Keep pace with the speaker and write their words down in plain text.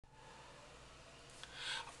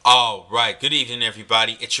Alright, good evening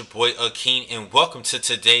everybody, it's your boy Akeem and welcome to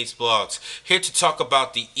today's vlogs. Here to talk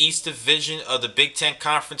about the East Division of the Big Ten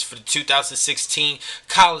Conference for the 2016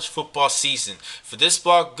 college football season. For this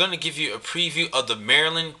vlog, I'm going to give you a preview of the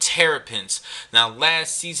Maryland Terrapins. Now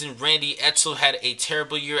last season, Randy Edsall had a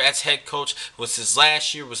terrible year as head coach. His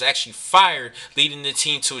last year was actually fired, leading the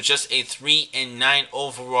team to just a 3-9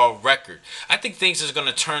 overall record. I think things are going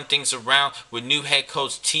to turn things around with new head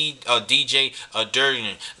coach DJ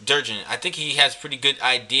Durgin. I think he has pretty good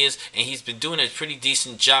ideas, and he's been doing a pretty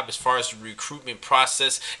decent job as far as the recruitment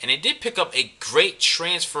process. And they did pick up a great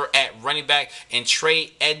transfer at running back in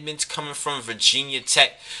Trey Edmonds coming from Virginia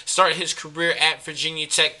Tech. Started his career at Virginia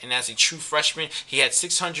Tech, and as a true freshman, he had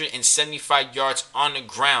 675 yards on the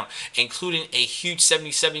ground, including a huge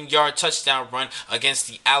 77-yard touchdown run against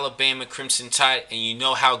the Alabama Crimson Tide, and you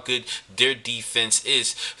know how good their defense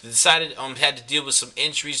is. Decided had to deal with some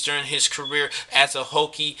injuries during his career as a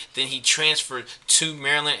Hokie. Then he transferred to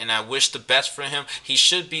Maryland, and I wish the best for him. He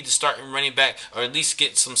should be the starting running back, or at least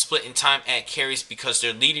get some splitting time at carries, because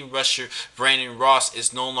their leading rusher, Brandon Ross,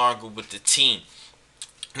 is no longer with the team.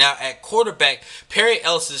 Now, at quarterback, Perry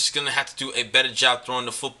Ellis is going to have to do a better job throwing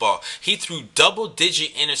the football. He threw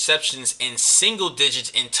double-digit interceptions and single digits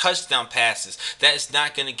in touchdown passes. That is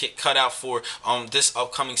not going to get cut out for this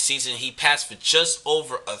upcoming season. He passed for just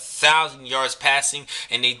over 1,000 yards passing,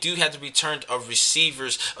 and they do have the return of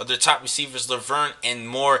receivers, of their top receivers, Laverne and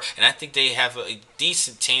Moore, and I think they have a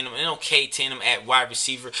decent tandem, an okay tandem at wide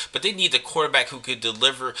receiver, but they need the quarterback who could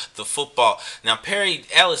deliver the football. Now, Perry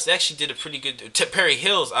Ellis actually did a pretty good, Perry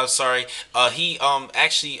Hill, I'm sorry. He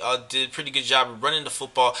actually did a pretty good job of running the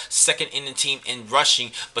football, second in the team in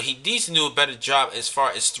rushing, but he needs to do a better job as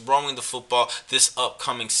far as throwing the football this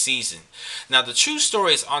upcoming season. Now, the true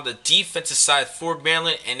story is on the defensive side for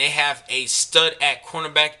Maryland, and they have a stud at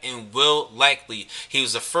cornerback in Will Likely. He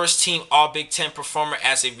was a first team All Big Ten performer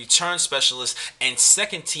as a return specialist and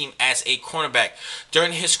second team as a cornerback.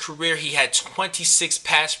 During his career, he had 26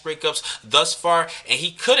 pass breakups thus far, and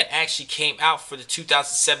he could have actually came out for the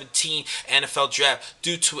 2017 NFL draft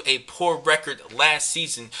due to a poor record last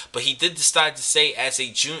season, but he did decide to stay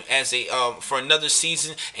for another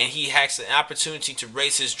season, and he has an opportunity to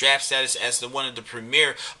raise his draft status as one of the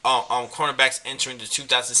premier cornerbacks entering the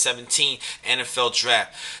 2017 NFL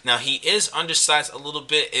draft. Now, he is undersized a little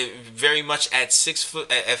bit, very much at 6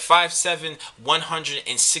 foot, at 5'7",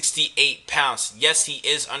 168 pounds. Yes, he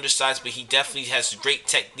is undersized, but he definitely has great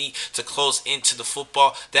technique to close into the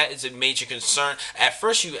football. That is a major concern. At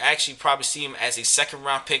first, you actually probably see him as a second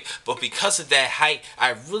round pick, but because of that height, I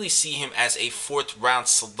really see him as a fourth round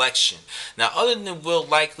selection. Now, other than Will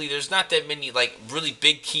Likely, there's not that many like really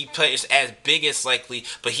big key players as big as Likely,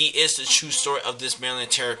 but he is the true story of this Maryland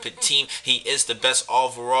Terrapin team. He is the best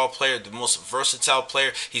overall player, the most versatile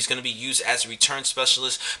player. He's going to be used as a return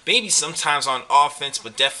specialist, maybe sometimes on offense,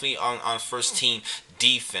 but definitely on first team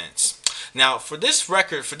defense. Now, for this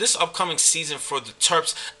upcoming season for the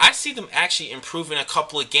Terps, I see them actually improving a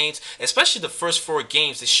couple of games, especially the first 4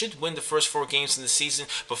 games. They should win the first 4 games in the season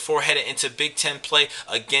before heading into Big Ten play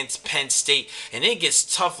against Penn State. And it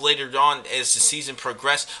gets tough later on as the season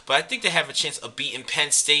progresses, but I think they have a chance of beating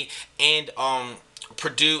Penn State and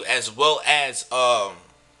Purdue, as well as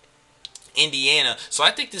Indiana. So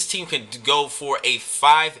I think this team can go for a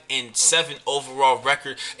 5-7 overall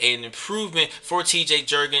record, an improvement for TJ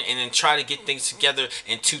Durgin, and then try to get things together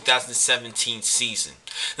in 2017 season.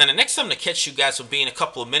 Now, the next time to catch you guys will be in a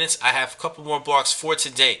couple of minutes. I have a couple more blogs for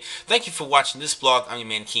today. Thank you for watching this blog. I'm your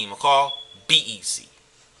man, Keem McCall. Be easy.